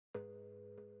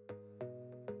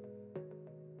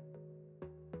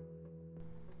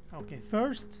Okay,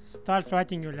 first start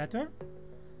writing your letter.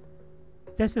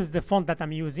 This is the font that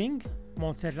I'm using,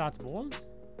 Montserrat Bold.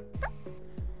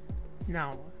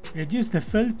 Now reduce the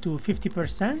fill to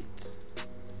 50%,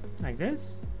 like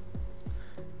this.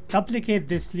 Duplicate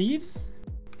the sleeves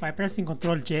by pressing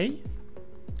Ctrl J.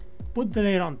 Put the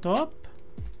layer on top.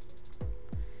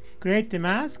 Create the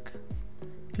mask.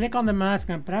 Click on the mask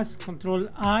and press Ctrl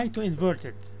I to invert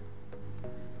it.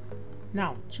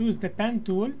 Now choose the pen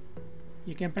tool.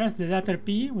 You can press the letter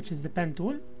P, which is the pen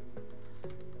tool.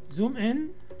 Zoom in.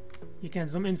 You can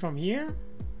zoom in from here.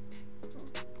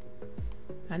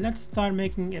 And let's start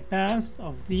making a path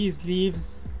of these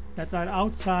leaves that are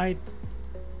outside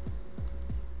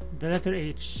the letter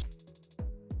H.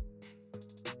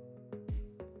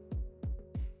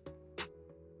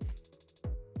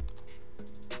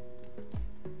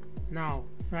 Now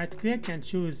right click and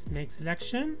choose make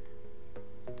selection.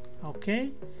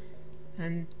 Okay,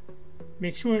 and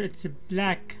make sure it's a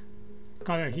black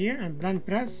color here, and then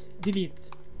press delete.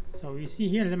 So you see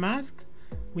here the mask,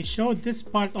 we showed this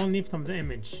part only from the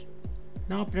image.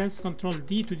 Now press Ctrl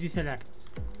D to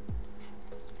deselect.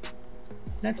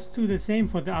 Let's do the same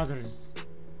for the others.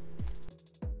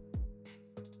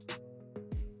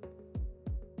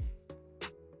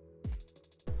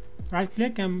 Right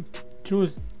click and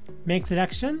choose make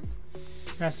selection,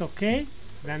 press OK,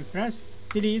 then press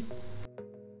delete.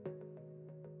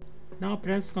 Now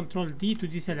press Ctrl D to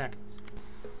deselect.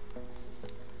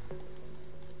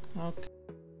 Okay.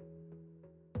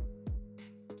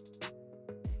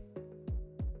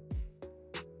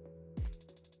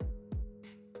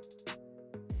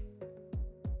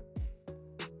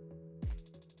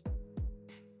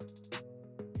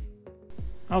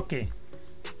 Okay,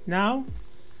 now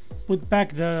put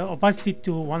back the opacity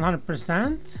to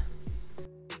 100%.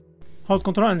 Hold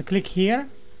Ctrl and click here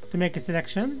to make a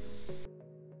selection.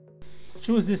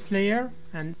 Choose this layer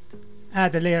and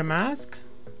add a layer mask.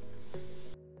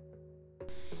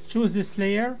 Choose this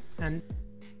layer and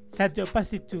set the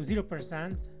opacity to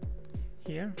 0%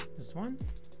 here, this one.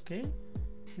 Okay,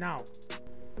 now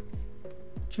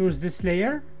choose this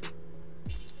layer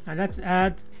and let's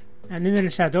add an inner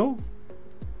shadow.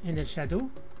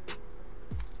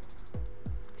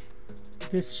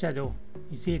 This shadow,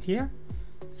 you see it here?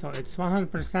 So it's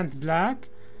 100% black,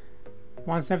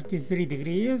 173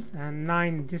 degrees and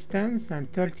 9 distance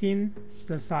and 13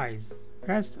 the size.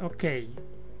 Press OK.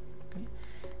 Okay.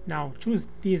 Now choose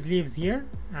these leaves here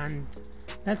and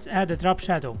let's add a drop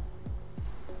shadow.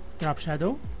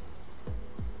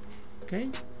 Okay.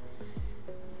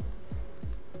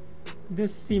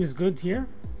 This seems good here.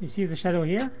 You see the shadow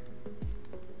here?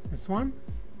 This one.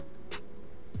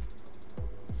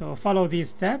 So follow these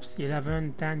steps,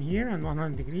 11, 10 here and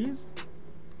 100 degrees.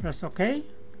 Press OK.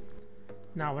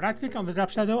 Now right click on the drop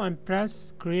shadow and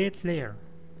press create layer.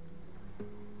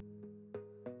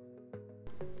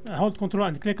 Hold Ctrl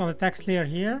and click on the text layer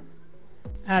here.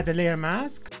 Add a layer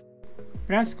mask.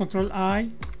 Press Ctrl I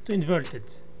to invert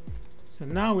it. So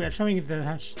now we are showing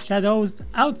the shadows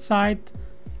outside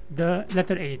the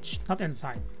letter H, not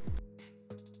inside.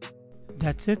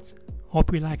 That's it.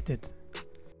 Hope you liked it.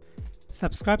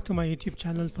 Subscribe to my YouTube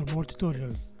channel for more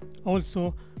tutorials.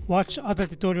 Also, watch other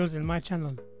tutorials in my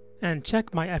channel and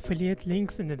check my affiliate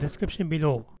links in the description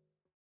below.